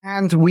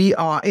And we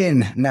are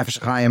in Nefesh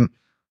HaChaim,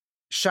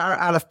 Shar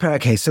Aleph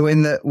Perek. So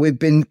we've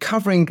been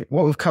covering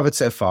what we've covered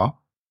so far.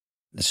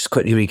 Let's just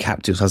quickly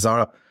recap to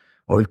Chazara.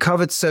 What we've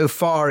covered so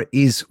far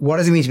is what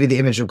does it mean to be the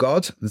image of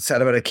God? The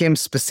set of Elokim,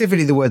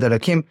 specifically the word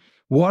Elokim.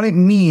 What it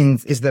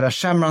means is that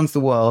Hashem runs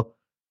the world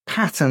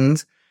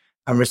patterned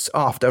and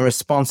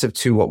responsive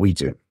to what we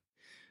do.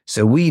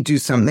 So we do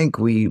something,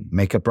 we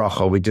make a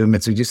bracha, we do a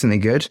mitzvah, we do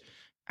something good,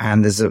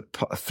 and there's a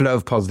flow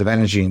of positive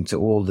energy into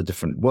all the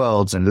different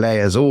worlds and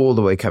layers all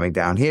the way coming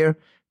down here.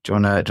 Do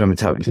you want me to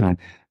tell you?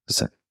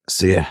 So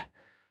yeah.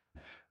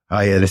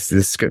 Oh yeah,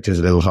 this script is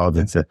a little hard.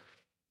 It's a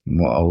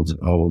more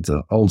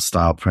old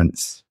style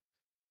prints.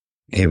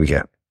 Here we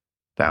go.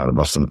 Down at the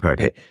bottom of the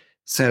perk.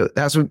 So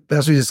that's what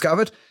we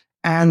discovered.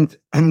 And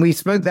we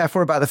spoke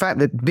therefore about the fact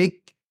that big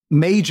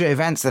major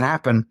events that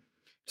happen,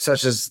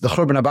 such as the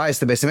Churban Habayis,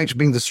 the Beis Hamikdash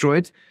being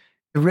destroyed,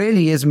 it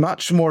really is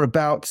much more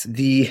about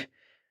the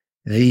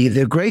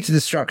greater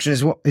destruction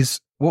is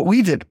what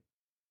we did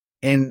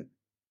in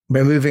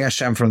removing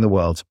Hashem from the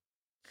world.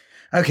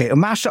 Okay,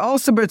 Umasha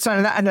also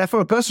and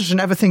therefore a person should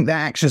never think their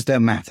actions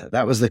don't matter.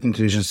 That was the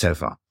conclusion so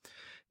far.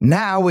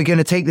 Now we're going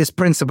to take this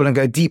principle and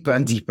go deeper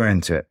and deeper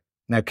into it.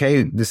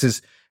 Okay, this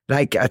is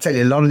like I tell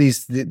you, a lot of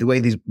these the way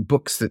these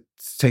books that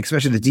take,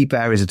 especially the deeper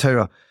areas of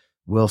Torah,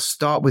 will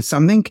start with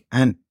something,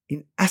 and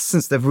in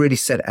essence, they've really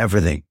said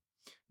everything.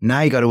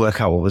 Now you got to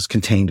work out what was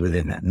contained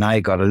within that. Now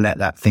you got to let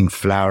that thing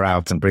flower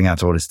out and bring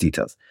out all its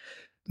details.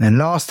 And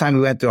last time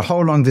we went through a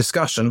whole long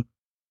discussion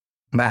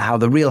about how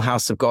the real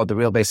house of God, the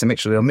real Beis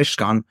Hamikdash, the real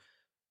Mishkan,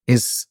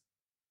 is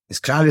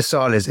Klal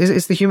Yisrael,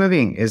 is the human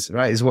being, is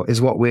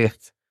what we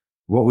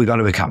got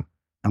to become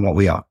and what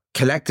we are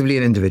collectively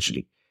and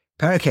individually.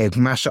 Why did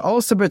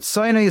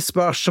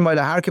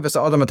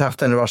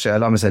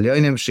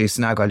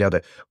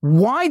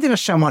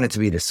Hashem want it to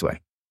be this way?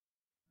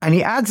 And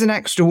he adds an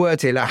extra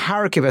word here,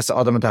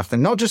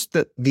 not just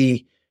that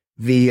the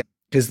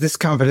because this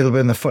covered a little bit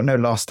in the footnote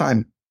last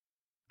time.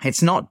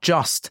 It's not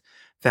just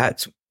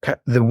that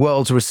the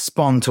worlds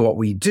respond to what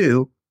we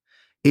do.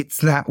 It's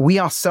that we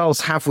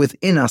ourselves have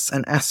within us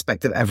an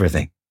aspect of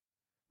everything,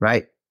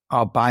 right?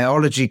 Our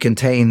biology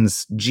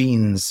contains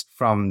genes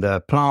from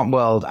the plant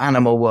world,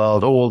 animal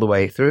world, all the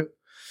way through.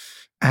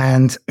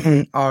 And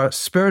our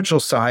spiritual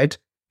side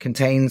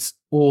contains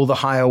all the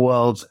higher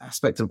worlds,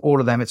 aspects of all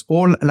of them. It's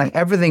all like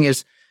everything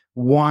is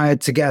wired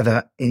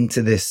together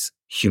into this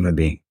human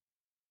being.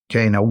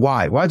 Okay, now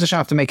why? Why does Hashem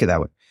have to make it that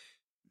way?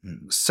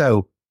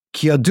 So,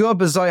 because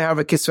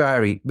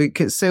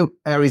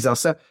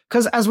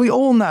as we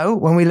all know,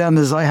 when we learn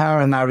the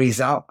Zohar and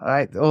Arizal,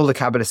 right, all the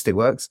Kabbalistic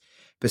works,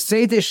 now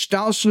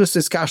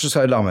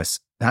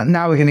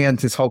we're going to get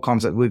into this whole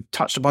concept. We've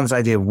touched upon this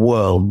idea of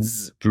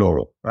worlds,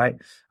 plural, right?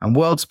 And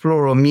worlds,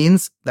 plural,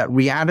 means that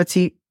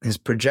reality is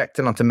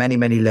projected onto many,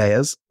 many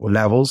layers or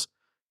levels.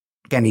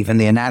 Again, even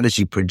the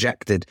analogy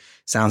projected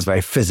sounds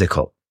very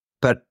physical.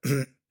 But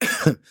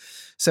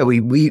so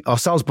we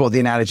ourselves brought the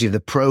analogy of the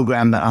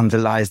program that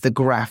underlies the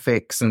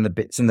graphics and the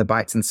bits and the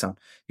bytes and so on.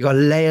 You've got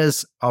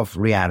layers of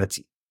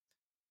reality.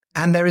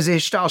 And there is a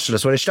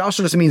ishtalshelus. What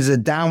ishtalshelus means is a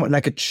downward,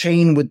 like a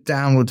chain with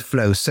downward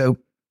flow. So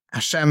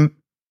Hashem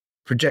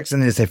projects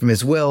something, say, from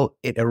his will,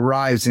 it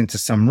arrives into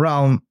some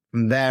realm.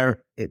 From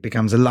there, it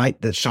becomes a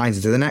light that shines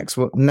into the next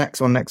one,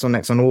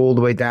 all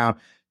the way down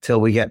till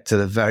we get to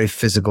the very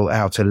physical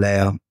outer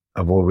layer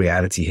of all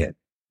reality here.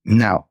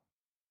 Now,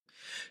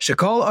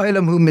 Shekol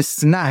olam hu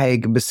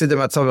misnaheg b'sidr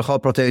matzav v'chol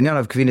protei inyan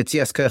of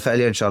kvinetias koach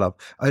elyon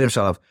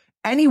shalav.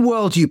 Any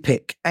world you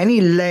pick,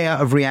 any layer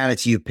of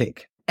reality you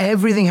pick,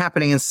 everything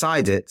happening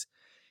inside it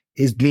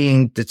is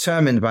being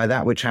determined by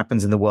that which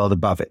happens in the world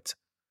above it.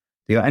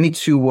 There are only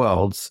two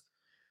worlds.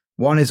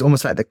 One is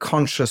almost like the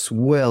conscious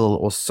will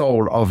or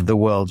soul of the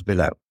world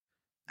below.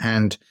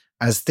 And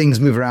as things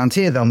move around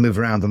here, they'll move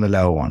around on the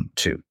lower one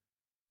too.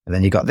 And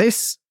then you got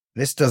this.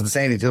 This does the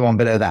same thing to the one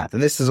below that.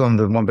 And this is on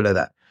the one below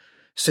that.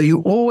 So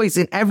you always,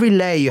 in every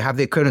layer, you have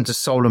the equivalent of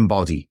soul and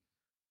body,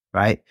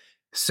 right?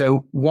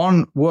 So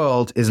one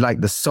world is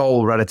like the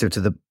soul relative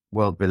to the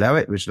world below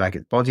it, which is like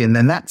its body. And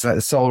then that's like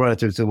the soul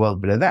relative to the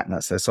world below that. And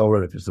that's the soul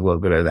relative to the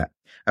world below that.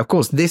 Of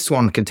course, this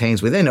one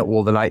contains within it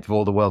all the light of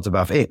all the worlds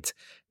above it.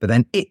 But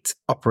then it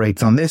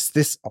operates on this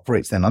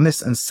operates then on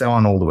this, and so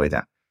on all the way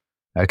down.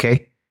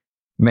 Okay?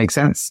 Makes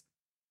sense?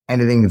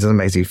 Anything that doesn't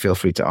make you feel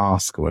free to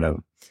ask or whatever.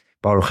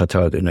 Baruch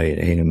atah Adonai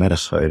Eloheinu melech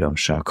haolam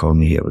shakol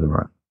nihiyeh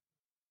v'damar.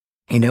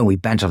 You know, we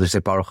bench off to say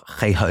Baruch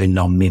chei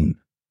ha'olamim.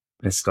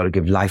 It's got to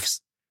give life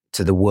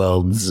to the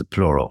worlds,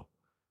 plural.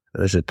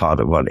 This is part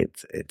of what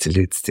it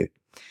alludes to.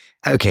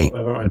 Okay.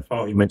 I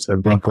thought you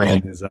mentioned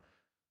Brooklyn is the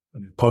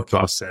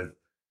podcast said,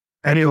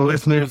 any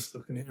listeners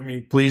who can hear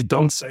me, please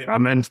don't say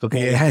amen.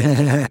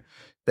 Yeah.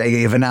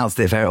 They've announced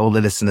it for all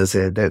the listeners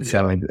here. Don't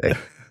tell me.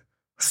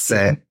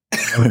 Say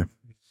well,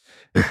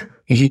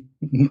 you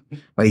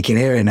can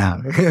hear it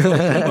now.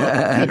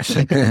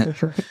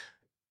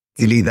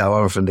 Delete that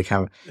one from the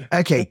camera.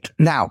 Okay,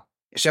 now,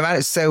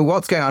 so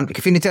what's going on?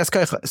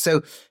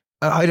 So,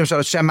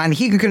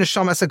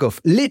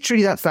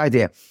 literally that's the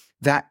idea,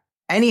 that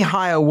any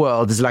higher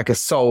world is like a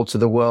soul to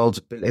the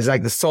world, is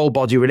like the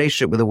soul-body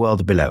relationship with the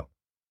world below.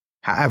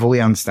 However we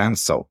understand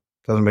soul.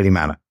 Doesn't really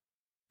matter.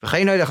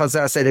 And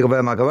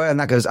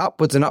that goes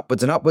upwards and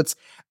upwards and upwards.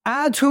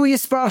 Till you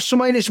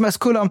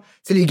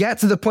get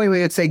to the point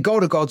where you'd say, go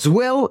to God's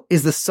will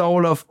is the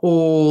soul of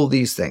all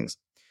these things.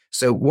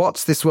 So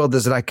what's this world?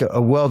 There's like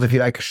a world, if you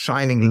like,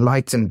 shining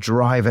light and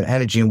drive and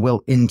energy and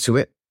will into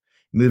it,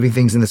 moving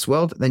things in this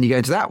world. Then you go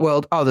into that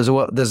world. Oh,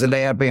 there's a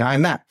layer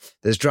behind that.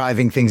 There's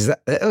driving things.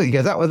 You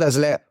go that way. There's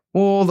a layer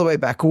all the way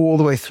back, all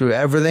the way through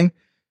everything,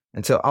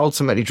 until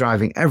ultimately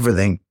driving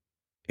everything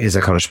is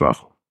a HaKadosh Baruch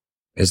Hu,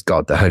 is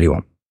God, the Holy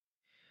One.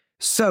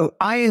 So,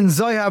 Ayin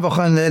Zoya,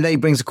 and then he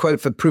brings a quote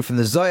for proof from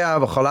the Zoya,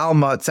 V'chol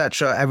Alma,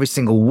 etc. Every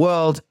single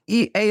world,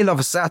 Eilav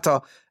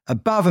Sata,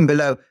 above and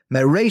below,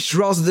 Mereish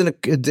Ros de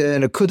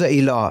Nakuda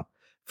Ilah,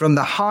 from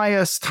the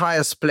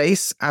highest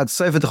place, Ad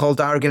Sofa D'chol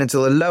Dargan,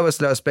 until the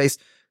lowest place,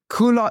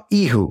 Kula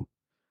Ihu.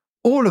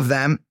 All of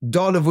them,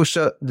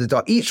 Dolavusha,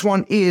 each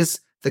one is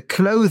the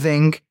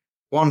clothing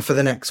one for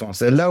the next one.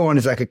 So the lower one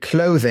is like a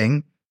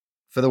clothing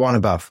for the one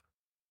above.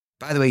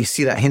 By the way, you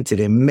see that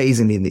hinted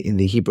amazingly in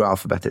the Hebrew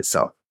alphabet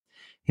itself.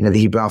 You know, the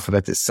Hebrew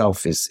alphabet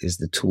itself is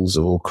the tools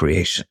of all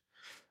creation.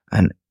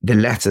 And the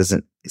letters,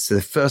 so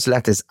the first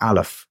letter is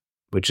Aleph,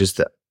 which is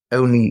the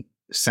only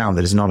sound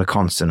that is not a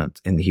consonant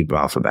in the Hebrew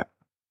alphabet.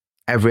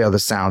 Every other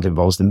sound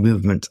involves the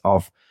movement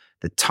of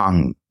the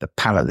tongue, the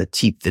palate, the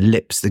teeth, the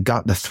lips, the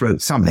gut, the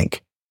throat, something.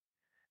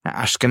 Now,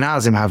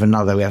 Ashkenazim have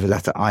another, we have the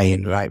letter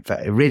Ayin, right?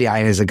 But really,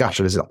 Ayin is a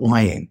gutter, is an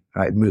Ayin,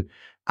 right?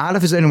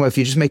 Aleph is the only way, if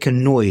you just make a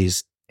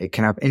noise, it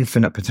can have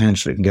infinite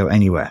potential. It can go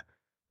anywhere,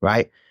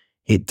 right?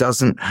 It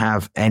doesn't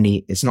have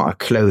any, it's not a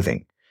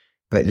clothing.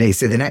 But they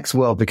say the next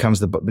world becomes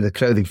the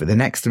clothing for the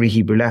next three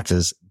Hebrew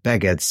letters,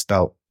 Beged,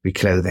 spelled be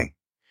clothing.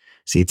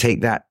 So you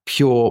take that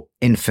pure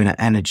infinite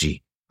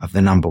energy of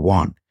the number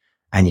one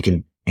and you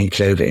can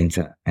enclose it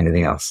into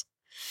anything else.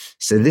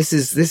 So this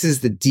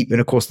is the deep,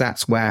 and of course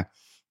that's where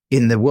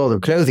in the world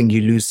of clothing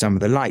you lose some of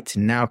the light.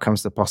 And now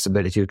comes the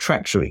possibility of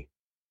treachery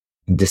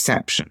and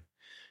deception.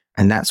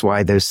 And that's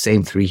why those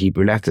same three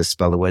Hebrew letters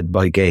spell the word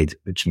Beged,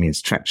 which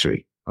means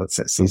treachery. Let's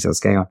see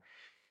what's going on.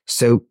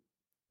 So,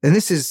 and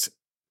this is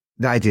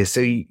the idea.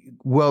 So,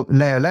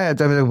 layer,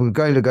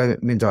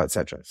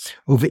 etc.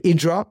 Over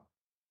Idra.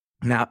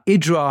 Now,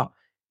 Idra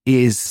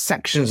is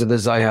sections of the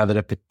Zohar that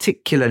are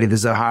particularly the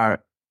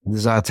Zohar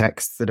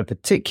texts that are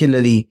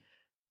particularly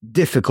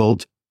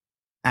difficult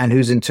and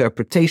whose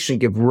interpretation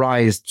give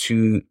rise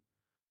to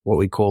what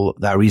we call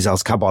the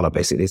Arizal's Kabbalah,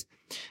 basically.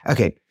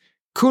 Okay.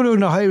 Kulu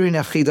Nahiri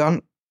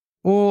Nechidan,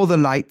 all the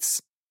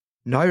lights,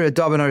 Nahira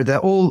Dabanar, they're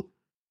all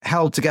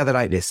held together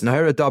like this.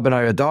 Nahira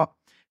Dabanar Da.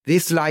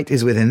 This light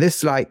is within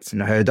this light.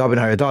 Nahira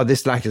Dabanar Da.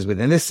 This light is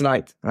within this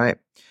light, right?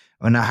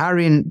 Or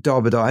Naharin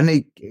Dabada, and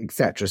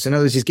etc. So in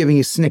other words, he's giving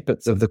you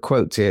snippets of the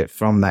quote here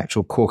from the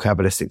actual core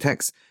Kabbalistic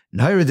text.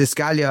 Nahira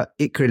Diskalia,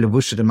 Ikri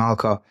Levusha de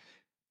Malka.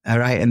 All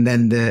right. And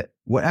then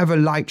whatever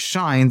light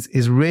shines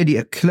is really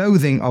a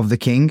clothing of the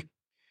king.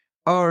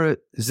 Or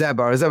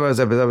Zebar,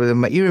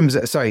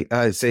 sorry, sorry,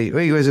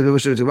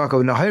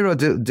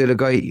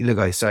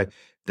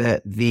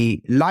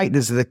 the light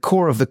is the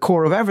core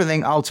of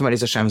everything, ultimately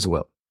is Hashem's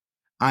will.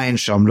 Ayin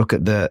Sham, look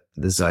at the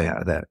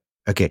Zohar there.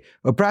 Okay.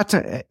 What is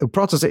the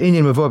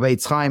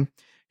Eitz Chaim?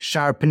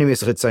 So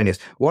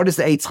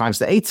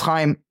the Eitz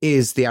Chaim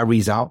is the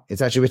Arizal.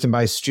 It's actually written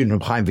by a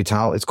student of Chaim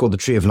Vital. It's called the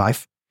Tree of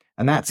Life.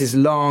 And that's his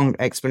long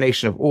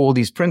explanation of all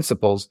these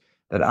principles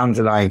that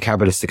underlie a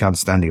Kabbalistic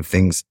understanding of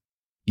things,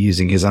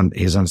 using his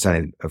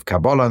understanding of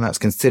Kabbalah, and that's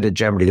considered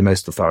generally the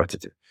most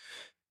authoritative.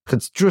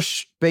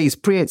 Shabbos,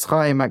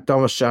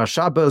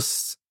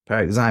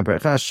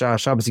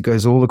 he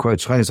goes all the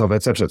quotes,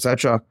 etc.,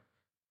 etc.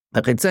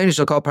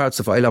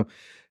 The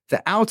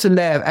outer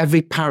layer of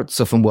every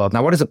Partzuf world.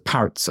 Now, what is a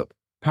Partzuf?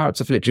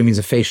 Partzuf literally means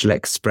a facial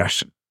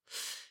expression.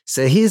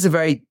 So here's a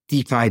very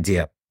deep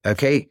idea,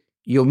 okay?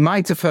 You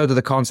might have heard of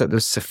the concept of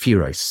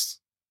Sephiros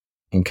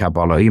in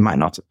Kabbalah. You might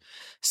not have.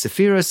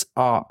 Sephiros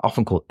are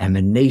often called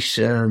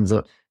emanations,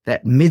 or they're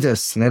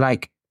midas, and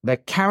they're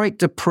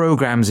character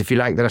programs, if you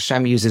like, that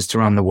Hashem uses to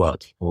run the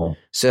world. Oh.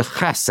 So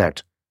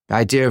chesed, the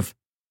idea of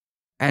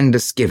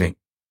endless giving.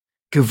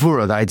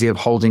 Gevura, the idea of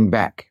holding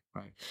back.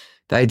 Right.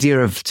 The idea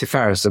of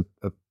tiferes, of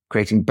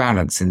creating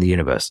balance in the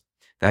universe.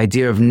 The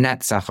idea of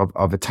netzach,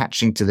 of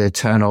attaching to the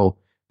eternal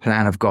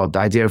plan of God. The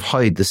idea of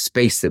hod, the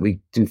space that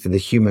we do for the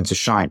human to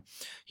shine.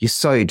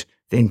 Yesod,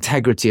 the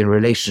integrity and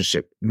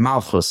relationship.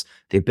 Malchus,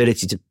 the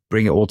ability to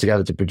bring it all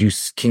together to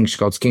produce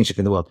God's kingship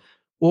in the world.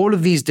 All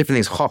of these different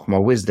things,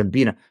 Chokhmah, wisdom,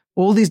 Bina,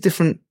 all these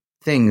different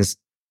things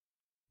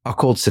are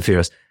called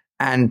Sephiros.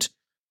 And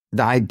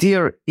the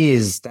idea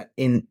is that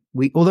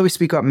although we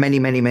speak about many,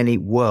 many, many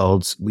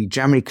worlds, we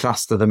generally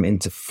cluster them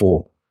into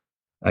four.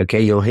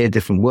 Okay, you'll hear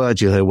different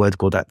words. You'll hear a word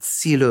called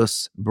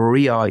Atzilus,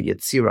 Bria,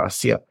 Yetzira,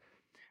 Asiya.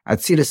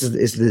 Atzilus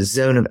is the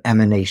zone of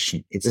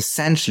emanation. It's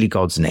essentially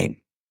God's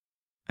name.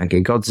 Okay,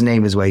 God's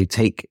name is where you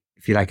take,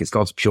 if you like, it's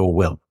God's pure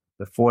will.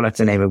 The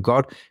four-letter name of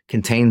God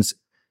contains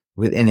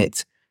within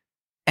it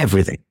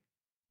everything.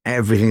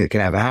 everything that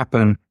can ever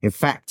happen. In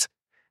fact,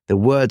 the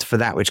word for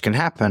that which can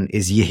happen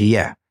is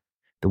Yihiyah.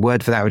 The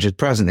word for that which is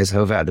present is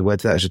Hoveh. The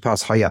word for that which is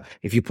past, Haya.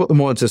 If you put them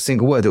all into a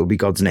single word, it will be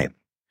God's name.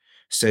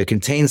 So it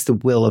contains the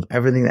will of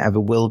everything that ever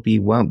will be,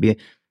 won't be.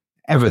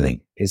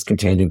 Everything is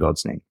contained in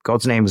God's name.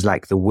 God's name is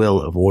like the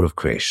will of all of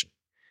creation.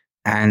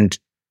 And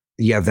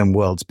you have them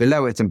worlds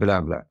below it and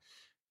below.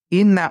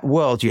 In that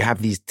world, you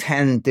have these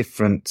 10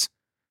 different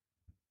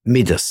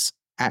midas,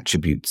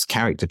 attributes,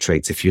 character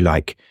traits, if you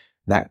like,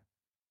 that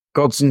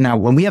God's now,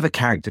 when we have a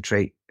character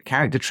trait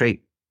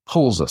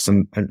pulls us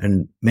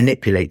and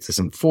manipulates us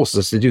and forces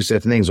us to do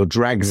certain things or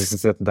drags us in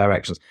certain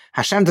directions.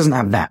 HaChaim doesn't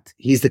have that.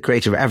 He's the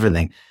creator of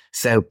everything.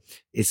 So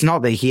it's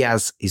not that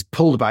he's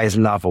pulled by his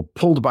love or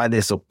pulled by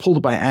this or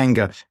pulled by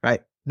anger,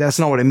 right? That's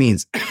not what it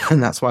means.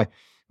 And that's why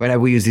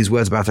whenever we use these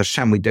words about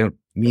HaChaim, we don't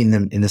mean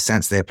them in the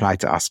sense they apply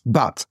to us.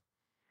 But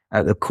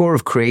at the core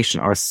of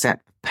creation are a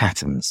set of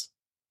patterns,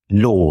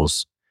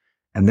 laws.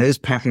 And those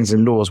patterns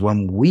and laws,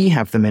 when we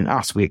have them in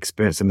us, we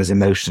experience them as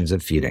emotions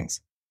and feelings.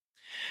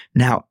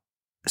 Now,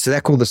 so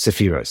they're called the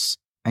Sephiros.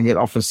 And you'll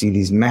often see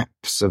these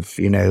maps of,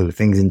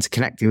 things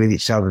interconnecting with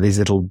each other, these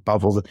little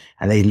bubbles,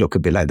 and they look a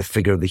bit like the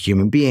figure of the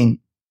human being.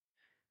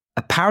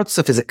 A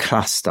Paratsuf is a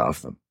cluster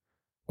of them.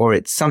 Or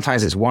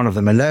sometimes it's one of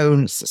them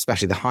alone,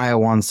 especially the higher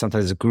ones,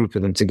 sometimes a group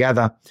of them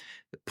together.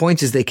 The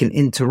point is they can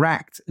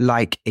interact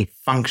like a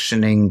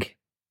functioning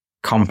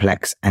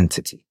complex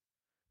entity.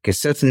 Because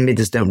certain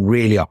midas don't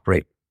really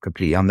operate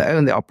completely on their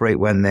own. They operate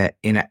when they're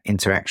in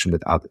interaction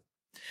with others.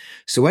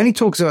 So when he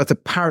talks about the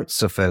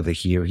Paratsuf over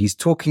here, he's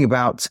talking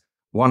about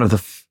one of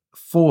the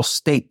 4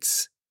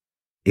 states,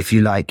 if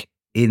you like,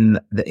 in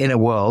the inner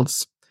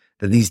worlds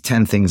that these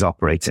 10 things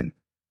operate in.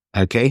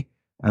 Okay?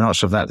 I'm not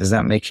sure if is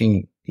that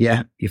making,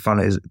 you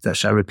find it,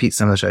 shall I repeat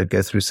some of that? Shall I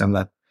go through some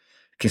of that?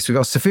 Okay, so we've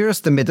got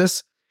Sephiros, the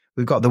midas,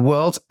 we've got the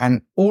world,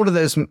 and all of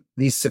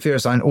these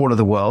Sephiros are in all of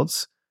the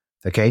worlds.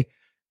 Okay?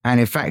 And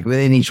in fact,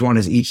 within each one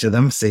is each of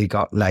them. So you've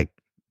got like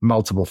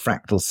multiple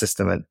fractal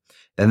system, and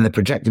then they're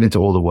projected into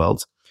all the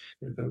worlds.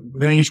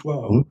 Within each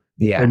world,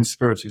 same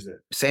spirits is it?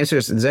 Same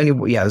spirits.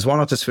 There's one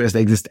or two spheres.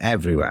 They exist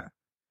everywhere.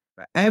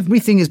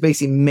 Everything is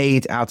basically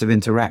made out of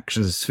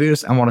interactions of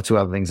spheres and one or two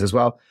other things as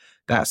well.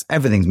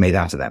 Everything's made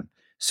out of them.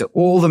 So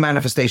all the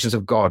manifestations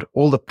of God,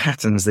 all the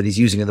patterns that he's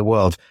using in the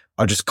world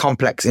are just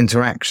complex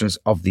interactions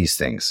of these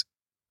things.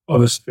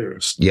 Other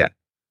spheres? Yeah.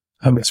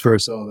 How many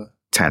spheres are there?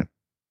 10.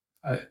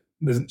 And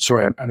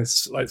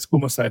it's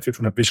almost like if you're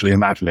trying to visually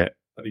imagine it,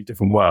 like these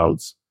different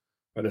worlds.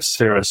 But the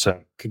spheres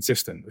are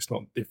consistent. It's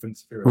not different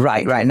spheres.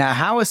 Right. Now,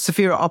 how a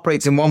Sephira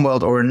operates in one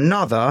world or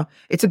another,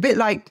 it's a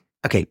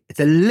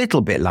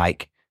little bit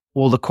like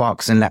all the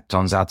quarks and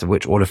leptons out of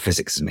which all of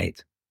physics is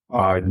made.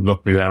 Oh,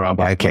 look me there.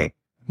 Okay.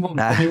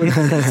 Let's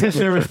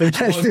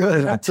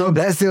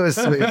do a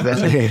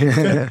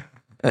smooth.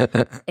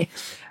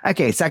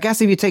 Okay, so I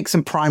guess if you take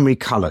some primary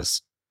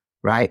colors,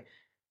 right?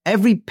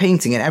 Every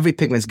painting and every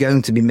pigment is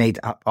going to be made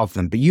up of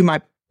them, but you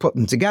might put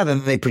them together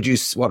and they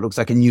produce what looks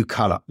like a new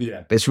color.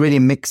 Yeah. But it's really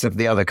a mix of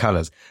the other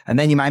colors. And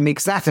then you might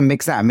mix that and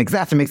mix that and mix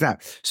that and mix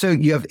that. So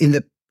you have, in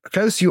the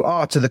closer you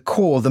are to the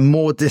core, the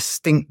more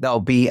distinct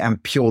they'll be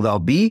and pure they'll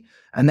be.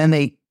 And then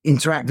they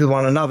interact with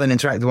one another and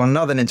interact with one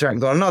another and interact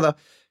with one another.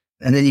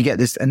 And then you get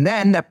this, and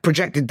then they're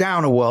projected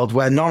down a world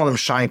where none of them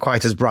shine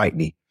quite as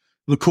brightly.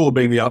 The core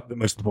being the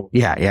most important.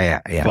 Yeah.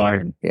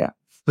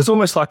 It's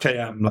almost like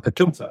a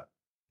filter.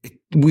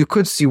 We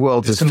could see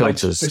worlds as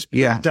filters.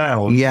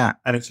 Down. Yeah.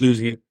 And it's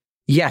losing it.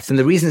 Yes. And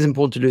the reason it's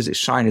important to lose its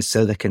shine is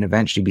so there can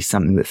eventually be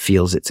something that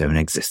feels its own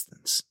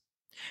existence.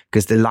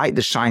 Because the light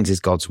that shines is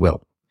God's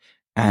will.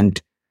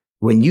 And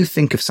when you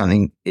think of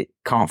something, it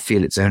can't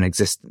feel its own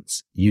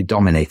existence. You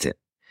dominate it.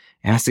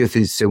 It has to go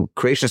through, so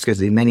creation has to go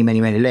through many,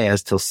 many, many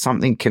layers till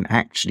something can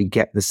actually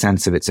get the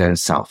sense of its own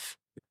self.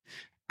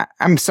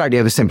 I'm slightly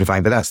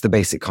oversimplifying, but that's the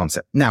basic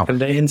concept. Now, can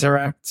they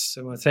interact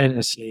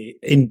simultaneously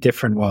in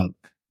different worlds?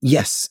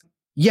 Yes.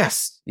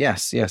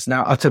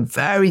 Now, at a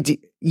very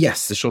deep,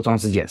 yes, the short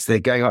answer is yes. They're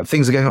going on,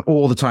 things are going on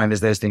all the time as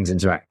those things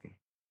interacting.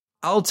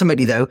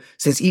 Ultimately, though,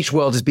 since each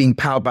world is being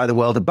powered by the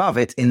world above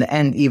it, in the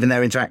end, even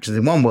their interactions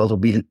in one world will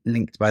be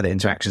linked by their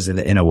interactions in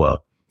the inner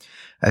world.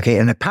 Okay,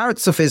 and the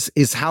Paratsuf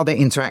is how they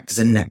interact as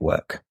a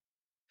network.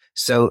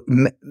 So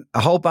a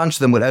whole bunch of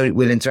them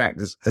will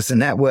interact as a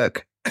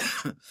network.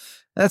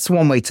 That's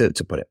one way to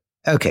put it.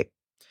 Okay.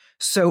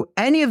 So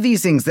any of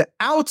these things, the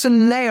outer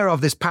layer of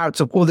this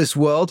Paratsuf or this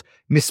world,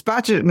 so if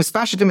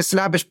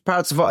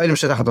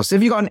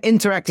you've got an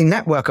interacting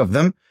network of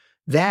them,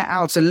 their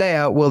outer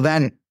layer will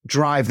then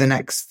drive the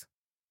next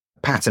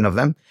pattern of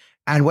them.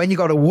 And when you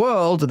got a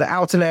world, the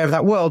outer layer of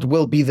that world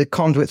will be the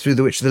conduit through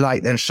which the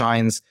light then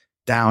shines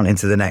down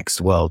into the next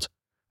world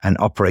and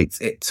operates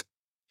it.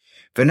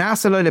 And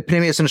therefore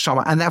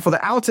the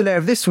outer layer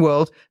of this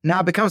world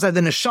now becomes like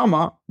the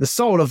neshama, the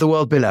soul of the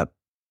world below.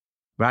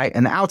 Right?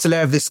 And the outer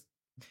layer of this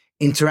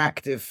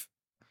interactive,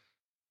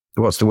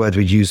 what's the word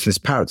we use for this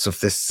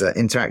Paratsuf, this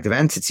interactive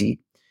entity,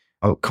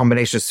 or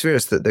combination of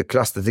spheres that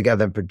cluster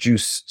together and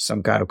produce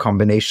some kind of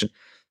combination.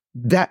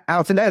 that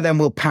outer layer then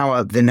will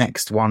power the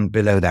next one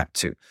below that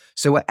too.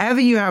 So wherever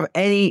you have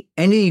any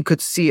you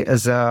could see it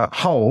as a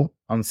whole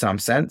on some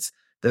sense,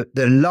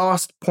 the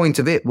last point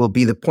of it will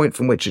be the point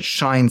from which it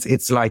shines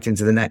its light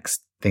into the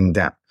next thing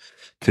down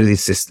through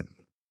this system.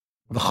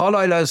 Here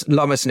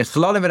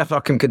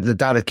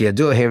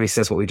he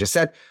says what we just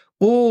said.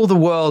 All the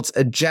worlds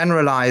are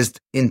generalized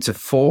into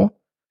four.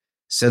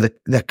 So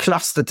they're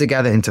clustered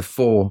together into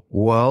four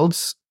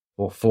worlds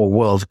or four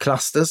world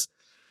clusters.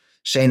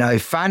 Now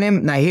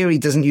here he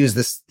doesn't use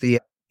this, he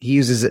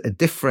uses a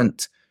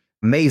different,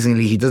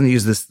 amazingly, he doesn't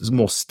use this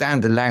more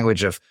standard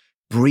language of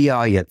Bria,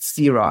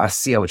 Yetzira,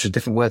 Asiya, which are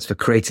different words for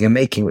creating and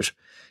making, which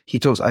he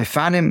talks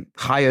Ofanim,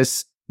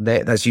 Chayos,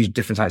 that's usually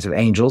different types of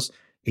angels,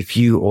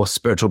 or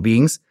spiritual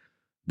beings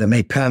that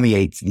may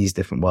permeate these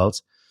different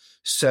worlds.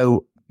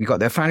 So you got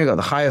the Ofanim, you got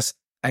the Chayos,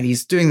 and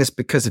he's doing this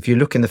because if you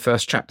look in the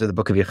first chapter of the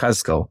book of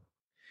Yechezkel,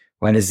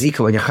 when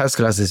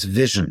Yechezkel has this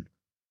vision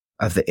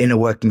of the inner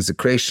workings of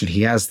creation,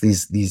 he has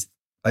these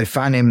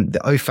Ofanim, the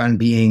Ofan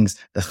beings,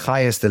 the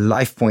Chayos, the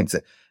life points,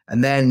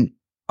 and then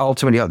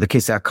ultimately the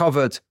Kisei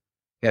covered.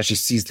 He actually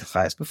sees the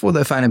Chayos before the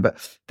Ofanim, but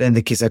then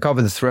the Kisei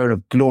covered, the throne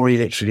of glory,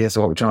 literally, that's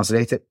what we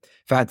translate it.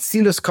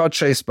 V'hatzilus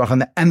Kodshes Baruch,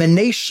 and the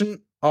emanation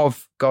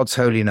of God's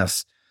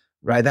holiness,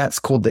 right? That's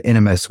called the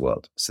innermost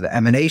world. So the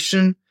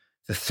emanation,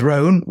 the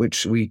throne,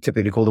 which we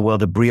typically call the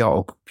world of Bria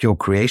or pure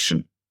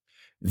creation,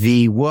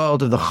 the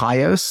world of the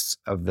Chayos,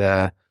 of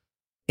the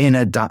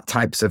inner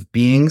types of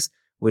beings,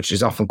 which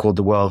is often called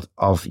the world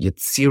of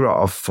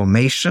Yetzira, of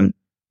formation,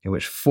 in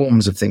which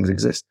forms of things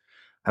exist.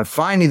 And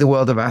finally, the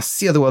world of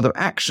Asiya, the world of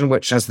action,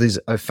 which has these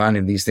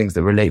things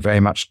that relate very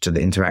much to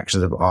the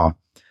interactions of our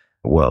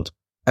world.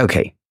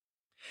 Okay.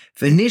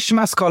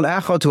 V'nishmas kol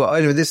echad to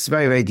ha'olam. This is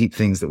very, very deep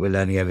things that we're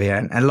learning over here.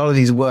 And a lot of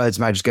these words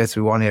might just go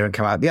through one ear and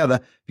come out the other.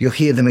 You'll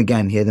hear them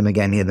again, hear them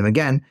again, hear them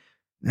again.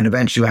 And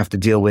eventually you have to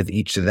deal with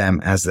each of them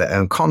as their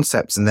own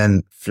concepts and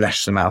then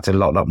flesh them out a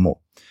lot more.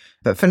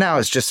 But for now,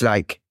 it's just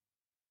like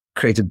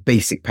create a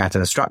basic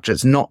pattern of structure.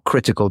 It's not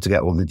critical to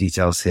get all the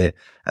details here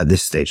at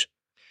this stage.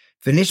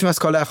 Some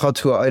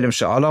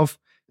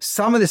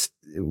of this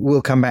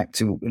we'll come back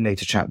to in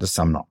later chapters,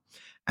 some not.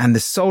 And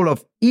the soul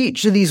of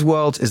each of these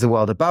worlds is the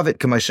world above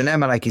it,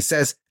 like he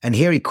says, and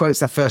here he quotes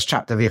that first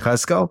chapter of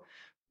Yechezkel,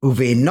 as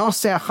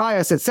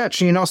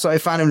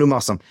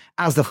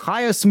the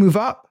Chayos move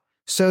up,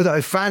 so the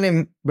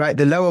Ofanim, right,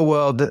 the lower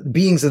world, the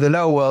beings of the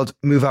lower world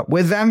move up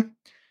with them.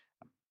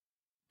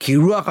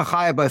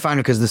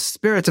 Because the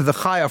spirit of the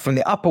Chaya from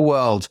the upper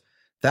world,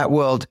 that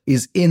world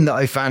is in the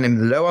Ofanim,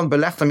 the lower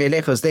one.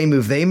 As they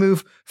move.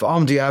 For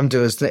Amdu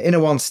Amdu, as the inner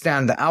ones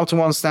stand, the outer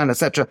ones stand,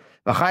 etc.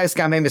 And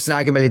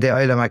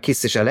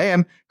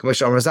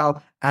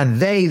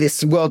they,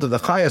 this world of the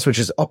Chayos, which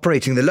is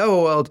operating the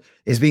lower world,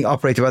 is being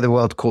operated by the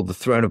world called the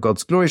throne of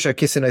God's glory.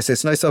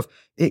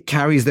 It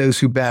carries those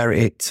who bear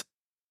it,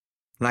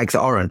 like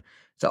the Oren.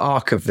 The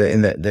ark of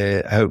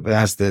the hope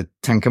has the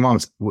 10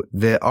 commandments,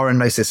 the Oren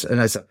Moses,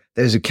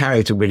 those who carry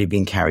it are really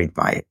being carried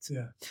by it.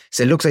 Yeah.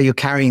 So it looks like you're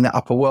carrying the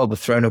upper world, the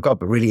throne of God,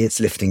 but really it's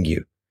lifting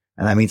you.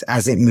 And that means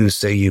as it moves,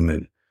 so you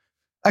move.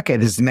 Okay,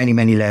 there's many,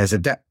 many layers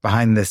of depth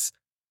behind this.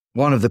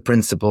 One of the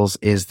principles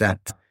is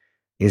that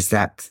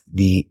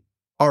the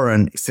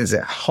Oren, since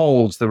it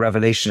holds the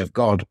revelation of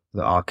God,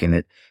 the ark in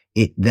it,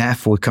 it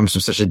therefore comes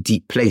from such a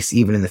deep place,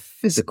 even in the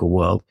physical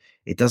world,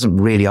 it doesn't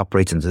really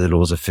operate into the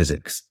laws of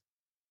physics.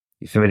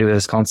 You familiar with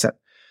this concept?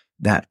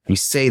 That we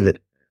say that,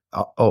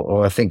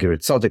 or I think you're at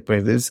Tzaddik,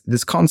 but there's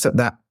this concept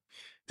that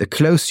the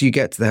closer you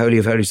get to the Holy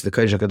of Holies, to the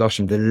Kodesh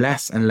HaKadoshim, the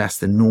less and less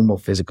the normal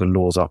physical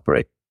laws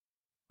operate.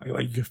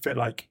 Like you fit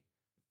like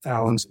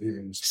thousands of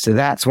years. So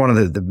that's one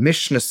of the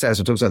Mishnah says,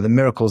 it talks about the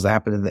miracles that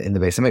happened in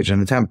the Beis HaMikdash, in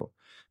the temple.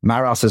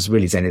 Maral says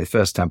really it's only the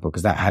first temple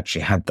because that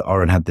actually had the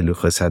Oren, had the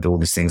Luchos, had all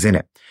these things in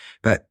it.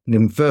 But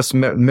the first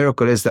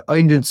miracle is that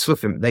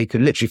they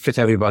could literally fit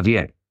everybody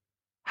in.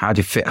 How do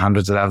you fit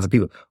hundreds of thousands of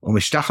people?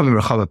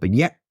 But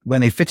yet, when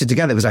they fitted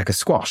together, it was like a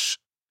squash.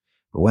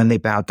 But when they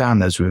bowed down,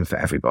 there's room for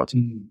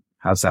everybody.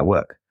 How does that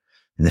work?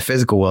 In the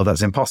physical world,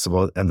 that's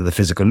impossible under the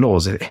physical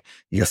laws.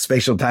 Your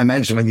spatial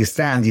dimension, when you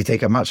stand, you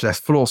take up much less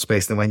floor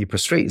space than when you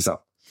prostrate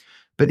yourself.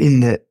 But in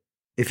the,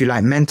 if you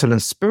like, mental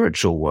and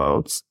spiritual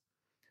worlds,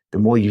 the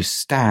more you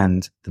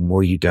stand, the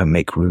more you don't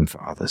make room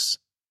for others.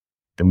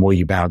 The more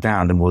you bow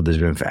down, the more there's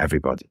room for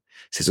everybody.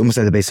 So it's almost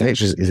like the base of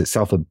nature is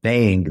itself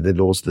obeying the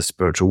laws of the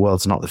spiritual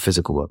world, not the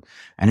physical world.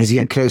 And as you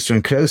get closer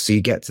and closer,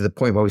 you get to the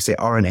point where we say,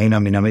 Oren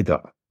Einam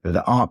Minamida,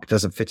 the ark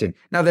doesn't fit in.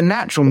 Now, the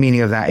natural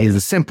meaning of that is,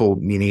 the simple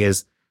meaning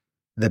is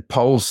the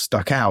poles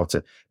stuck out.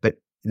 But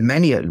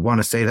many want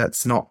to say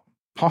that's not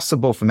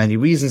possible for many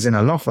reasons. In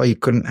Halacha, you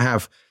couldn't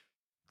have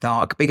the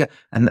ark bigger.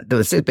 And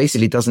it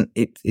basically doesn't,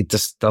 it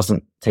just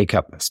doesn't take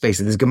up space.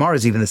 And there's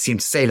Gemaras even that seem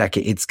to say like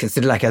it's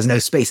considered like it has no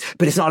space,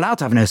 but it's not allowed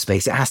to have no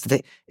space. It has to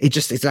take,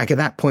 it's like at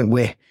that point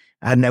where,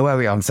 I don't know where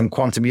we are in some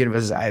quantum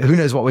universe. Who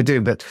knows what we're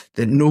doing, but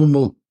the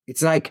normal,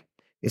 it's like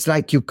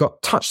you've got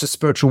touched the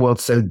spiritual world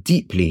so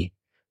deeply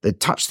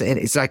that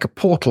it's like a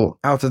portal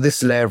out of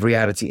this layer of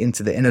reality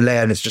into the inner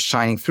layer, and it's just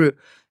shining through.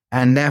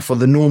 And therefore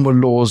the normal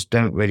laws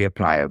don't really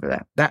apply over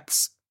there.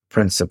 That's a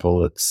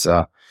principle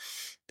that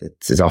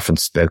is often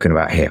spoken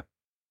about here.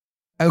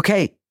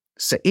 Okay.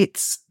 So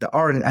it's the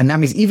Oren, and that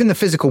means even the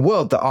physical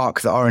world, the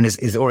ark, the Oren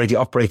is already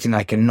operating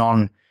like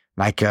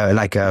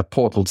a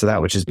portal to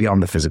that which is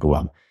beyond the physical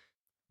world.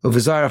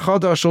 Also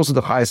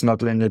the highest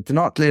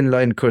notlin,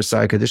 line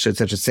kursai kadisha,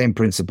 etc. Same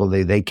principle.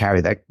 They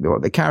carry that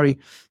what they carry.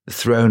 The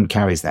throne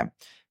carries them.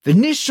 The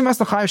nishmas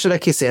the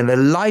chayav and the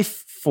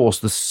life force,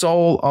 the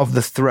soul of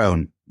the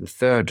throne, the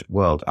third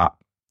world up.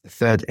 The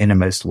third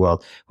innermost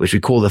world, which we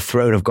call the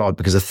throne of God,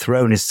 because a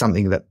throne is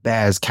something that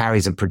bears,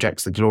 carries, and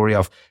projects the glory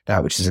of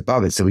that which is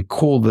above it. So we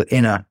call the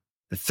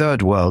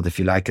third world, if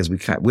you like, as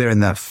we're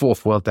in the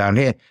fourth world down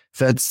here,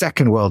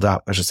 second world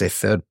up, I should say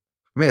third.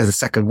 The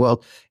second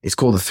world is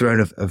called the throne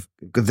of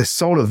the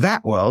soul of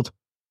that world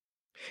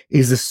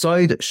is the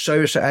Soid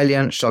Shorish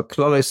Elyon Shal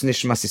Klolos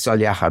Nishmas Yisrael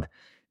Yachad.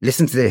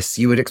 Listen to this.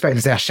 You would expect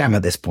to say HaShem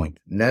at this point.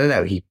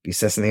 No. He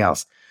says something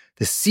else.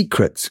 The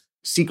secret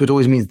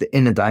always means the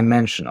inner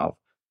dimension of.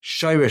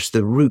 Shorish,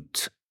 the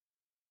root.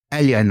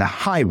 Elyon, the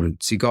high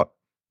root. So you got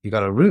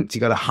a root,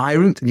 you got a high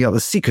root, and you got the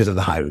secret of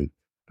the high root.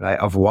 Right?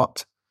 Of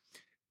what?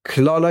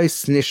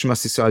 Klolos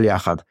Nishmas Yisrael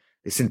Yachad.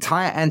 This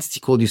entire entity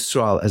called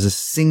Yisrael as a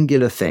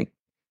singular thing.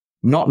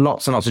 Not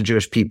lots and lots of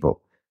Jewish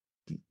people.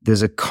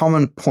 There's a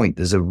common point.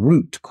 There's a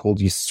root called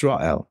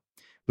Yisrael,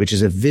 which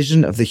is a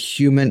vision of the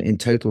human in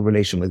total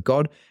relation with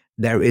God.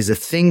 There is a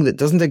thing that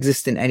doesn't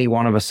exist in any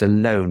one of us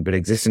alone, but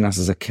exists in us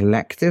as a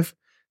collective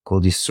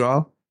called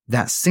Yisrael.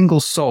 That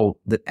single soul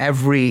that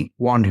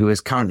everyone who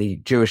is currently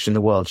Jewish in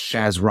the world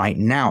shares right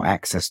now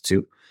access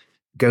to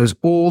goes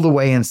all the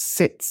way and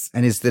sits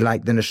and is the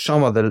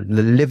neshama,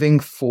 the living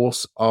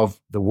force of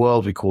the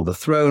world we call the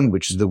throne,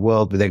 which is the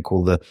world we then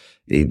call the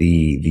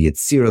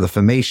Yetzirah, the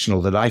formation,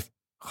 or the life,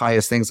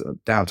 highest things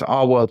down to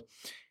our world.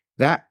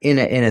 That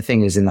inner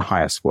thing is in the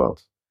highest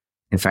world.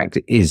 In fact,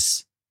 it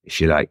is,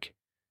 if you like,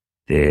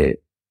 the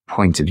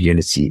point of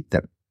unity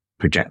that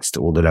projects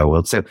to all the lower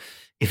world. So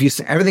if you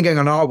see everything going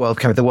on in our world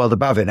coming from the world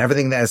above it, and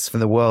everything there's from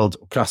the world,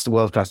 cluster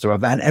above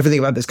that, and everything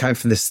about this coming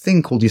from this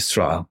thing called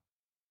Yisrael.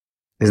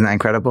 Isn't that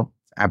incredible?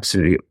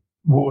 Absolutely.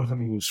 What does that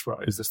mean,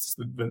 Yisrael? Is this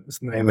the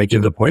name they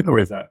give the point, or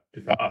is that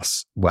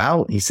us?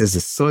 Well, he says the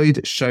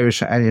Soid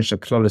Shorish Elyon Shal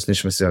Klolos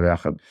Nishmas Yisrael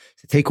Yachad.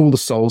 So take all the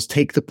souls,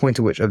 take the point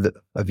of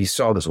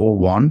Yisrael that's all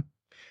one,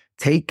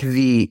 take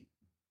the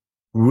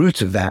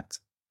root of that,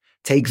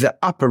 take the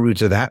upper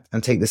root of that,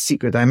 and take the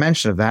secret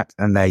dimension of that,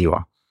 and there you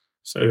are.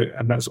 So,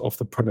 and that's off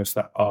the premise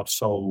that our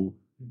soul,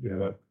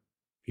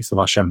 piece of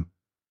Hashem.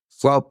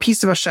 Well,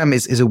 piece of Hashem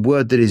is a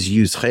word that is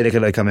used,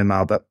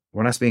 but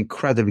one has to be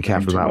incredibly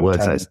careful about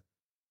word size.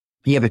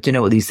 Yeah, but to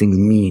know what these things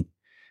mean,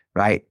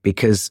 right?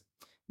 Because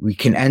we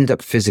can end up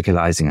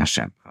physicalizing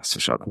Hashem.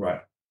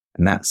 Right.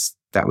 And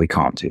that we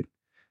can't do.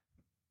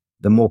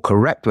 The more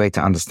correct way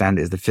to understand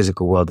it is the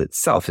physical world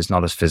itself is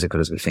not as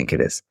physical as we think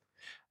it is.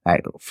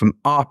 Right? From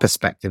our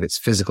perspective, it's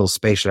physical,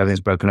 spatial,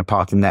 everything's broken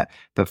apart in that.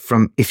 But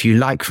from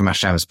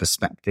Hashem's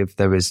perspective,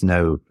 there is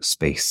no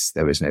space,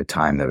 there is no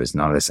time, there is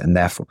none of this. And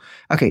therefore,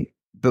 okay,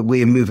 but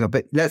we are moving up.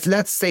 But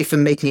let's say, for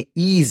making it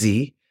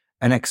easy,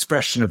 an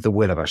expression of the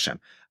will of Hashem.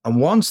 And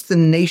once the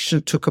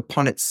nation took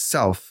upon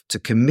itself to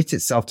commit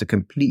itself to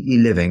completely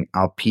living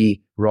al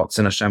pi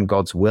rotzon Hashem,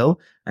 God's will,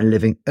 and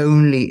living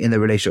only in the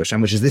relationship with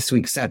Hashem, which is this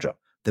week's Sedra.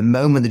 The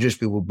moment the Jewish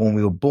people were born,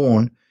 we were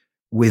born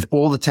with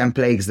all the 10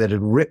 plagues that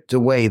had ripped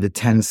away the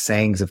 10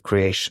 sayings of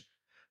creation.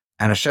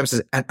 And Hashem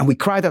says, and we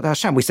cried out to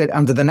Hashem. We said,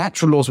 under the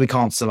natural laws, we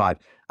can't survive.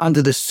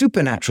 Under the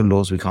supernatural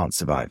laws, we can't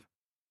survive.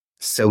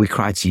 So we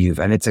cried to you.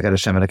 And it's a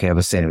Hashem,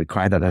 and we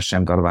cried out to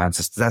Hashem, God of our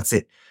ancestors. That's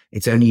it.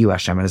 It's only you,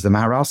 Hashem. And as the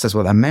Maharal says,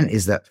 what that meant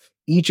is that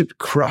Egypt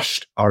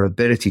crushed our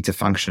ability to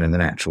function in the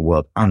natural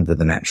world under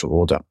the natural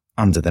order,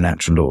 under the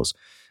natural laws.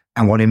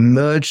 And what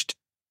emerged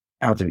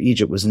out of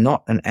Egypt was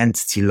not an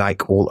entity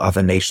like all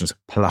other nations,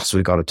 plus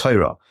we got a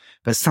Torah,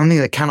 but something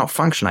that cannot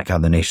function like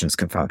other nations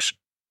can function.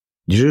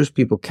 Jewish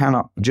people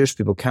cannot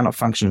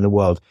function in the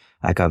world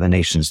like other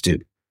nations do.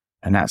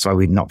 And that's why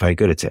we're not very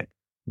good at it.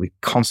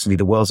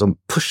 The world's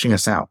pushing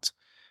us out,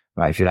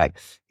 right? If you like,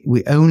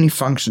 we only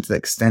function to the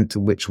extent to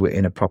which we're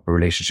in a proper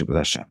relationship with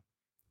Hashem.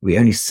 We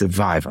only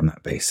survive on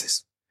that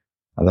basis.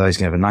 Otherwise, you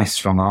can have a nice,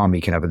 strong army,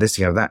 you can have this,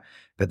 you can have that,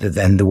 but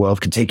then the world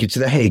can take you to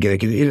the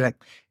Hague.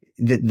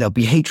 There'll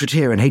be hatred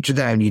here and hatred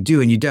there, and you do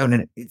and you don't.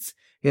 And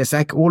it's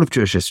like all of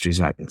Jewish history is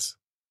like this.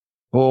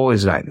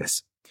 Always like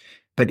this.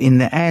 But in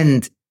the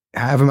end,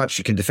 however much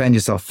you can defend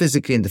yourself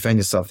physically and defend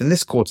yourself in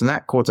this court and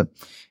that court,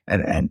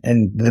 and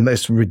the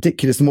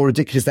more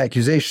ridiculous the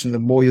accusation, the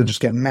more you'll just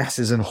get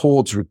masses and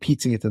hordes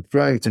repeating it and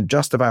throwing it and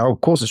justify,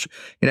 of course, it's,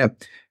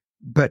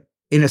 but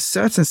in a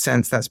certain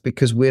sense, that's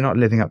because we're not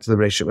living up to the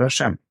relationship with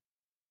Hashem.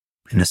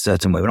 In a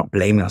certain way, we're not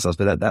blaming ourselves,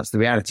 but that's the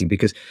reality,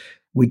 because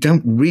we're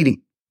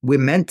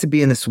meant to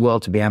be in this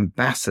world to be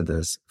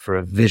ambassadors for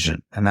a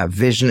vision, and that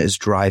vision is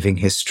driving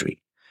history.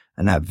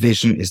 And that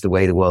vision is the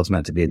way the world's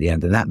meant to be at the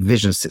end. And that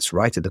vision sits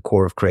right at the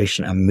core of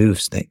creation and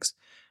moves things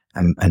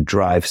and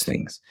drives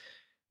things.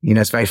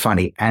 It's very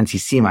funny.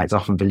 Anti-Semites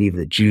often believe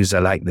that Jews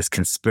are like this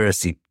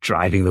conspiracy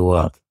driving the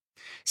world.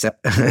 So,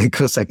 of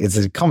course, like it's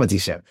a comedy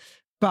show.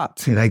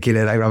 But, like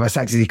Rabbi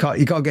Sachs says, you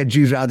can't get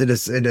Jews around in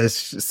a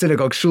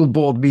synagogue shul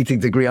board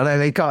meeting to agree on it.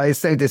 They can't. It's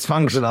so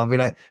dysfunctional.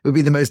 It would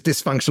be the most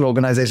dysfunctional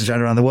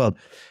organization around the world.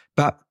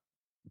 But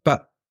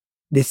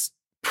this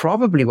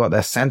probably what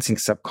they're sensing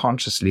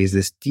subconsciously is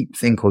this deep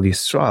thing called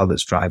Yisrael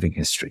that's driving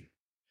history.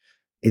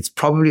 It's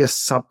probably a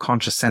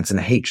subconscious sense and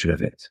a hatred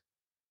of it.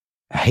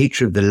 A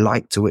hatred of the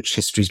light to which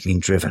history's been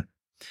driven.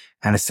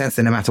 And a sense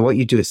that no matter what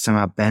you do, it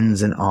somehow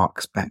bends and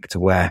arcs back to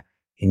where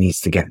it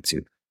needs to get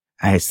to.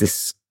 And it's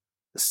this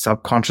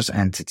subconscious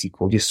entity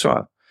called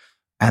Yisrael.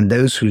 And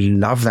those who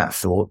love that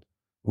thought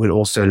will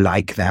also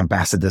like the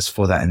ambassadors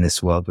for that in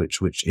this world, which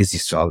is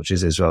Yisrael, which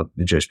is Israel,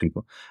 the Jewish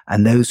people.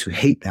 And those who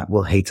hate that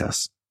will hate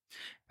us.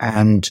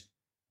 And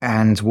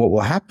what will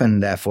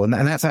happen, therefore, and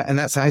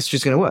that's how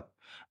history's going to work.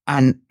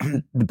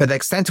 But the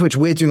extent to which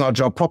we're doing our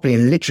job properly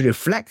and literally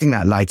reflecting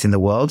that light in the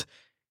world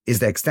is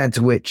the extent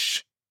to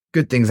which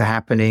good things are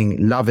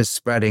happening, love is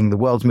spreading, the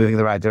world's moving in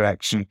the right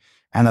direction,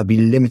 and there'll be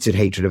limited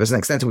hatred of us. And the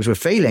extent to which we're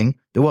failing,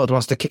 the world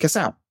wants to kick us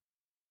out.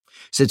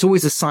 So it's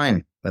always a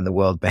sign when the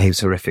world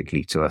behaves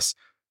horrifically to us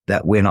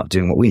that we're not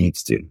doing what we need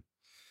to do,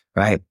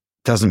 right?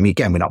 Doesn't mean,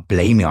 again, we're not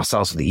blaming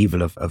ourselves for the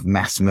evil of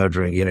mass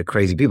murdering,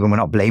 crazy people. And we're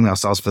not blaming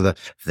ourselves for the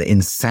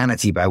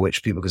insanity by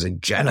which people, because of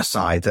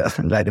genocide,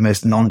 like the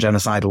most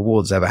non-genocidal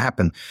wars ever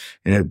happened,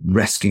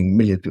 rescuing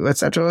millions of people,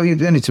 etc. You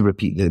don't need to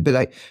repeat it. But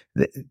like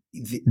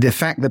the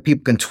fact that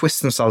people can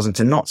twist themselves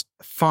into knots,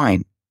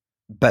 fine.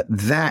 But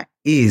that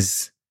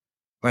is,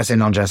 when I say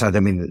non-genocide, I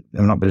mean,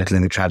 I'm not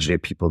belittling the tragedy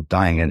of people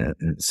dying and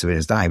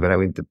civilians dying, but I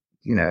mean,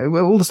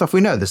 all the stuff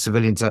we know, the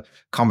civilian to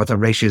combatant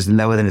ratio is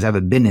lower than it's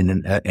ever been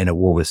in a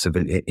war with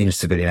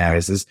civilian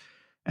areas,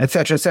 et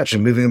cetera,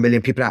 moving 1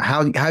 million people out.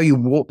 How you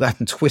warp that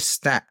and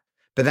twist that.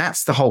 But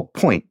that's the whole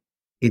point.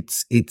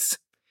 It's,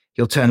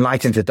 you'll turn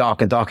light into dark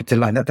and dark into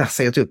light. That's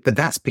how you'll do it. But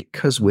that's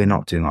because we're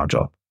not doing our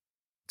job.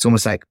 It's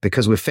almost like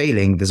because we're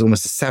failing, there's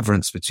almost a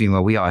severance between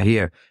where we are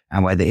here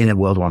and where the inner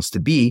world wants to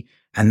be.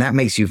 And that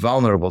makes you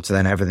vulnerable to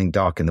then everything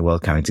dark in the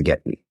world coming to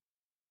get you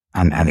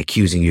and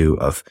accusing you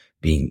of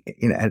being,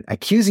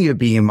 accusing you of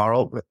being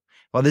immoral.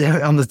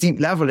 Well, on the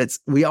deep level,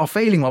 we are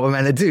failing what we're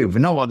meant to do,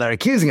 but not what they're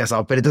accusing us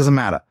of, but it doesn't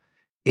matter.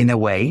 In a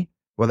way,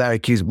 we're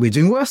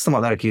doing worse than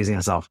what they're accusing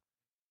us of,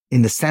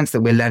 in the sense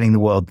that we're letting the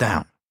world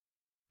down.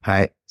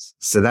 Right?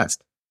 So that's,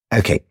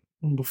 okay.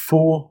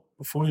 Before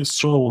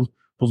Yisrael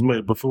was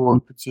made, before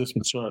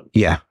Mitzrayim.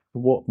 Yeah.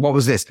 What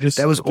was this?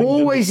 There was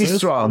always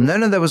Yisrael.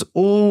 No, there was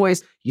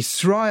always,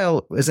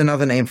 Yisrael is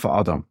another name for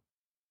Adam.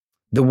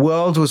 The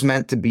world was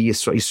meant to be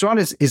Yisrael.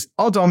 Yisrael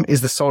Adam is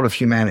the soul of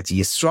humanity.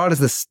 Yisrael is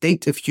the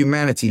state of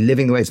humanity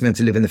living the way it's meant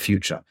to live in the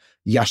future.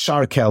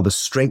 Yashar Kel, the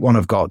straight one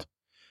of God,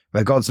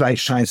 where God's light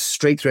shines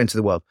straight through into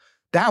the world.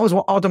 That was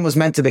what Adam was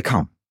meant to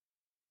become.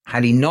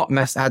 Had he not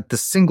had the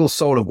single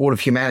soul of all of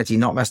humanity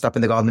not messed up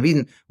in the Garden of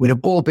Eden, we'd have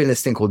all been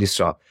this thing called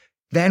Yisrael.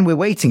 Then we're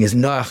waiting. Is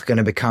Noach going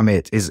to become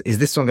it? Is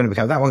this one going to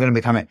become that one going to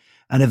become it?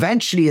 And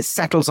eventually it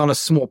settles on a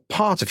small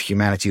part of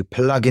humanity who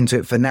plug into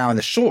it for now in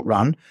the short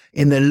run.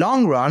 In the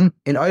long run,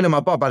 in Olam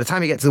Haba, by the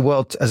time you get to the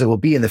world as it will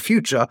be in the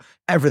future,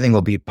 everything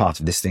will be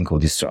part of this thing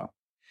called Yisrael.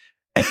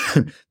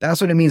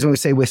 That's what it means when we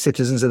say we're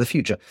citizens of the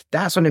future.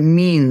 That's what it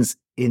means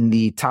in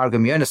the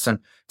Targum Yonasan,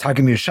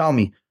 Targum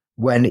Yerushalmi,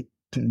 when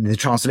the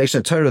translation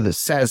of Torah that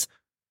says,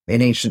 the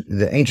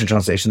ancient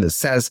translation that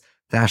says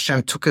that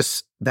Hashem took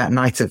us that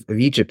night of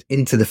Egypt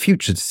into the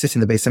future to sit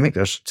in the Beis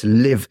HaMikdash, to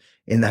live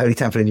in the Holy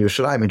Temple in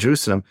Yerushalayim, in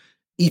Jerusalem,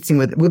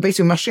 we're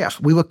basically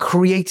Mashiach. We were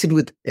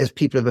created as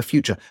people of the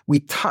future. We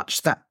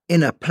touched that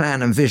inner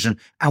plan and vision,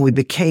 and we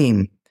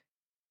became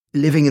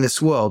living in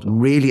this world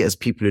really as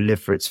people who live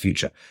for its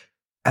future.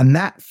 And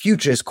that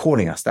future is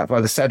calling us. That's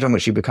why the Seder on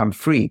which you become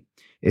free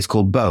is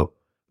called Bo,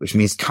 which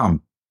means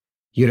come.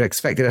 You'd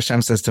expect that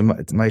Hashem says to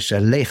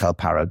Moshe, Lech al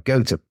Para,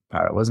 go to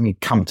Para. What does it mean,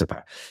 come to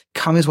Para?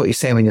 Come is what you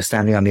say when you're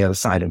standing on the other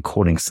side and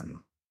calling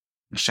someone.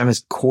 Hashem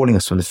is calling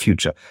us from the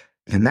future.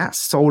 And that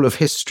soul of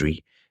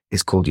history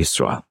is called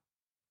Yisrael.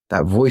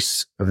 That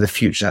voice of the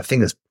future, that thing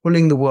that's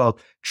pulling the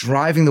world,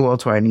 driving the world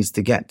to where it needs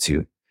to get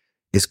to,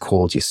 is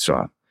called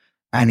Yisrael.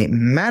 And it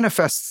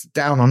manifests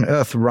down on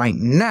earth right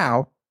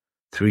now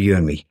through you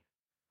and me,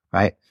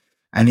 right?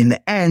 And in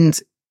the end,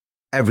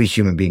 every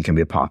human being can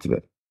be a part of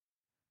it.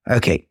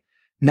 Okay.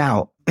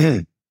 Now,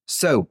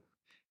 so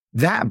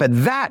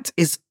that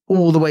is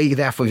all the way,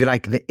 therefore, if you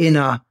like, the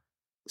inner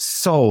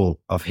soul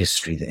of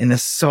history, the inner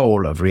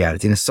soul of reality,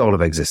 the inner soul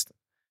of existence.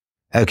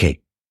 Okay.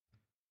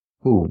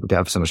 Ooh, we don't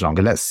have so much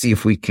longer. Let's see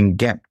if we can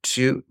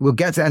we'll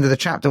get to the end of the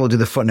chapter. We'll do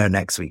the footnote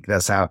next week.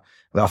 That's how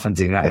we often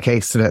do that.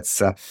 Okay. So let's,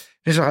 so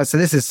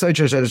this is so it's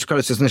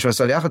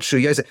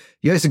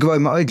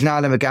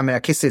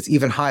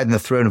even higher than the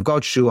throne of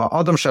God.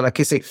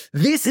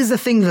 This is the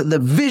thing that the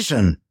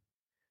vision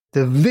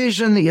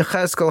that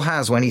Yechezkel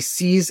has when he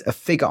sees a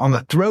figure on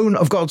the throne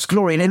of God's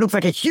glory and it looks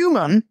like a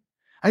human.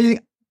 And you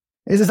think,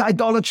 is this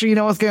idolatry?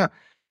 What's going on?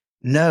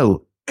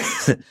 No,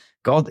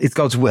 it's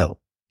God's will.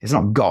 It's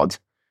not God.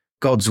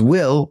 God's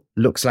will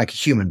looks like a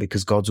human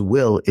because God's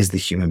will is the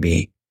human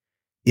being,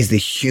 is the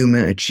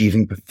human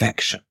achieving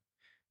perfection.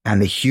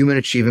 And the human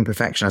achieving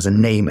perfection has a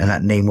name, and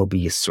that name will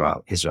be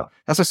Israel. That's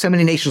why so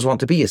many nations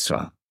want to be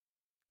Israel.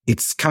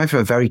 It's coming from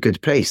a very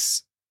good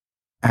place.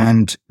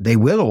 And they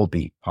will all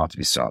be part of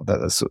Israel.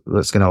 That's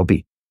going to all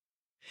be.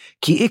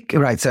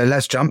 Right, so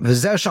let's jump. Right,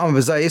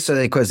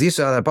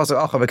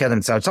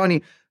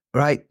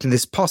 in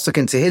this pasuk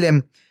in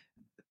Tehillim,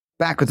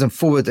 backwards and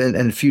forward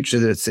and future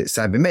that's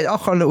been made.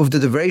 Back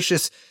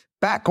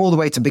all the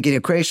way to the beginning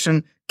of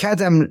creation.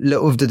 Kedem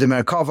le'uvda de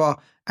merkava,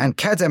 and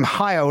kedem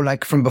hayo,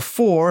 like from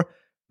before,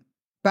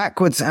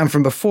 backwards and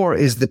from before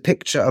is the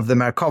picture of the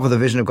merkava, the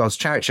vision of God's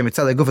chariot.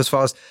 As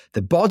far as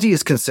the body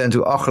is concerned,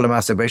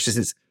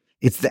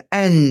 it's the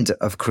end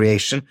of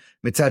creation.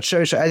 So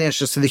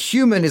the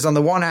human is on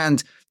the one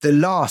hand the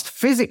last,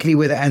 physically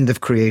we're the end of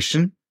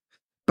creation,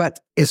 but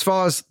as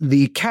far as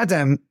the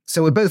kedem,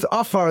 so we're both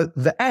offer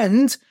the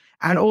end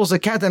and also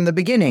kedem the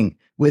beginning.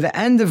 We're the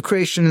end of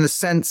creation in the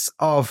sense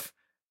of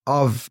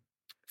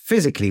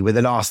physically, we're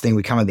the last thing.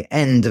 We come at the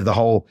end of the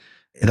whole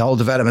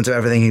development of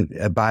everything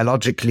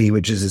biologically,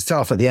 which is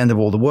itself at the end of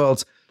all the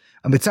worlds.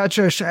 But as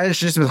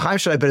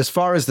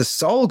far as the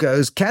soul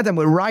goes, kedem,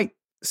 we're right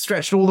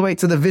stretched all the way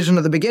to the vision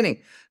of the beginning.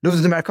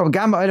 Even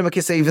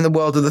the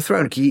world of the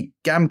throne.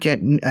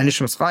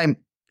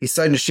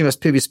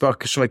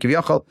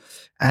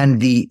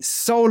 And the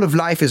soul of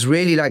life is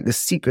really like the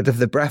secret of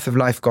the breath of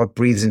life God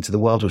breathes into the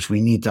world, which we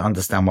need to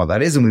understand what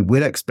that is. And we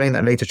will explain that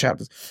in later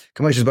chapters.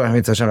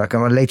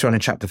 Later on in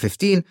chapter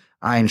 15,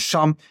 Ayin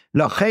Sham.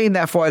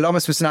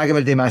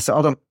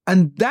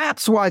 And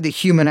that's why the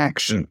human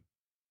action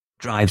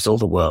drives all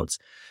the worlds.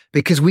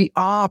 Because we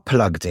are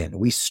plugged in.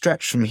 We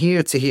stretch from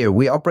here to here.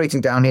 We're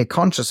operating down here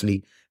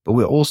consciously, but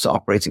we're also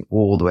operating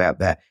all the way up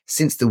there.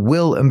 Since the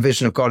will and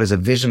vision of God is a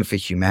vision for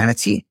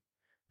humanity,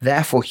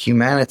 therefore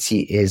humanity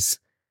is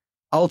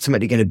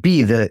ultimately going to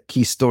be the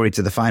key story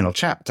to the final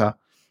chapter.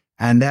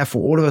 And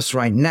therefore all of us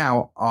right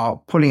now are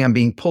pulling and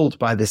being pulled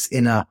by this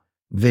inner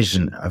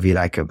vision of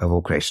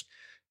all creation.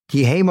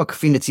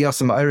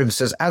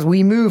 Says, as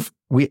we move,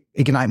 we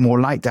ignite more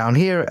light down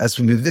here. As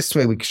we move this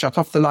way, we shut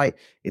off the light.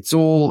 It's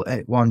all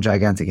one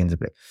gigantic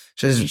interplay.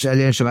 As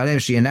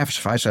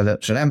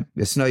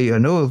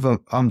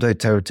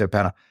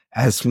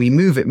we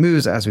move, it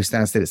moves. As we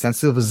stand still, it stands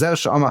still. As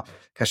Hashem,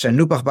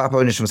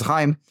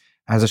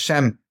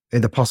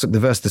 in the pasuk, the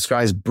verse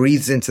describes,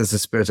 breathes into the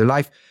spirit of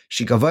life.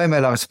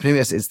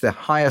 It's the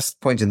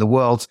highest point in the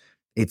world.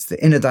 It's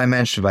the inner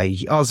dimension.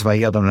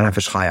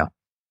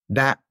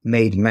 That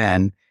made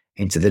man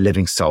into the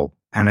living soul.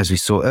 And as we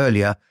saw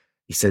earlier,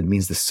 he said it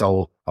means the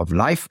soul of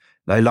life,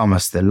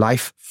 the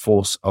life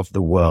force of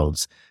the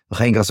worlds. The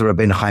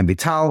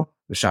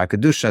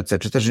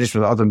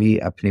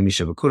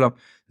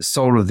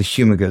soul of the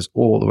human goes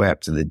all the way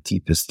up to the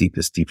deepest,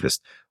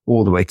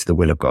 all the way to the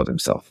will of God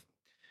himself.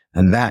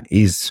 And that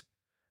is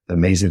the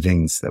amazing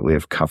things that we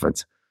have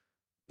covered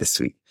this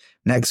week.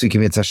 Next week,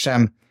 if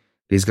Hashem,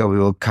 please God, we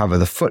will cover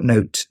the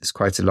footnote. It's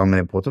quite a long and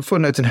important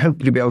footnote, and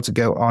hopefully be able to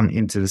go on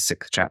into the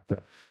 6th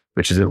chapter,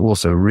 which is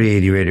also a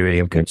really, really, really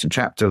important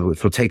chapter,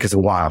 which will take us a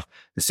while.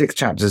 The 6th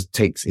chapter is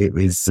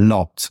a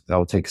lot. That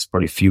will take us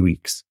probably a few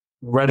weeks.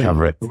 Ready.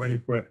 Cover it. Ready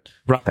for it.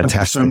 Fantastic. Thank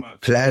you so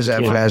much.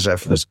 Pleasure.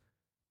 Thank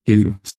you.